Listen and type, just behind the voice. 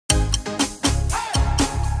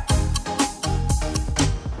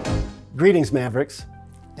Greetings, Mavericks,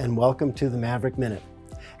 and welcome to the Maverick Minute.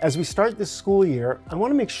 As we start this school year, I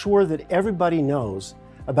want to make sure that everybody knows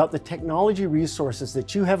about the technology resources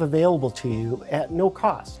that you have available to you at no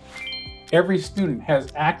cost. Every student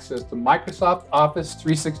has access to Microsoft Office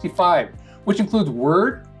 365, which includes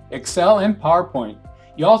Word, Excel, and PowerPoint.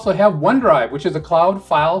 You also have OneDrive, which is a cloud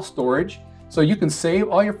file storage, so you can save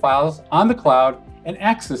all your files on the cloud and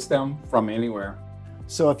access them from anywhere.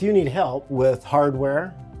 So if you need help with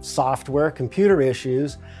hardware, software, computer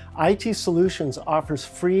issues, IT Solutions offers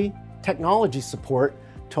free technology support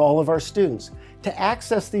to all of our students. To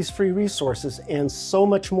access these free resources and so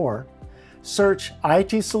much more, search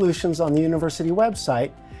IT Solutions on the university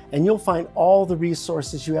website and you'll find all the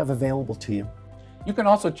resources you have available to you. You can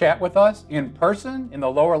also chat with us in person in the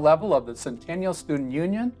lower level of the Centennial Student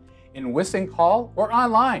Union, in Wissink Hall, or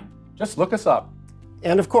online. Just look us up.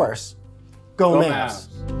 And of course, go Mavs!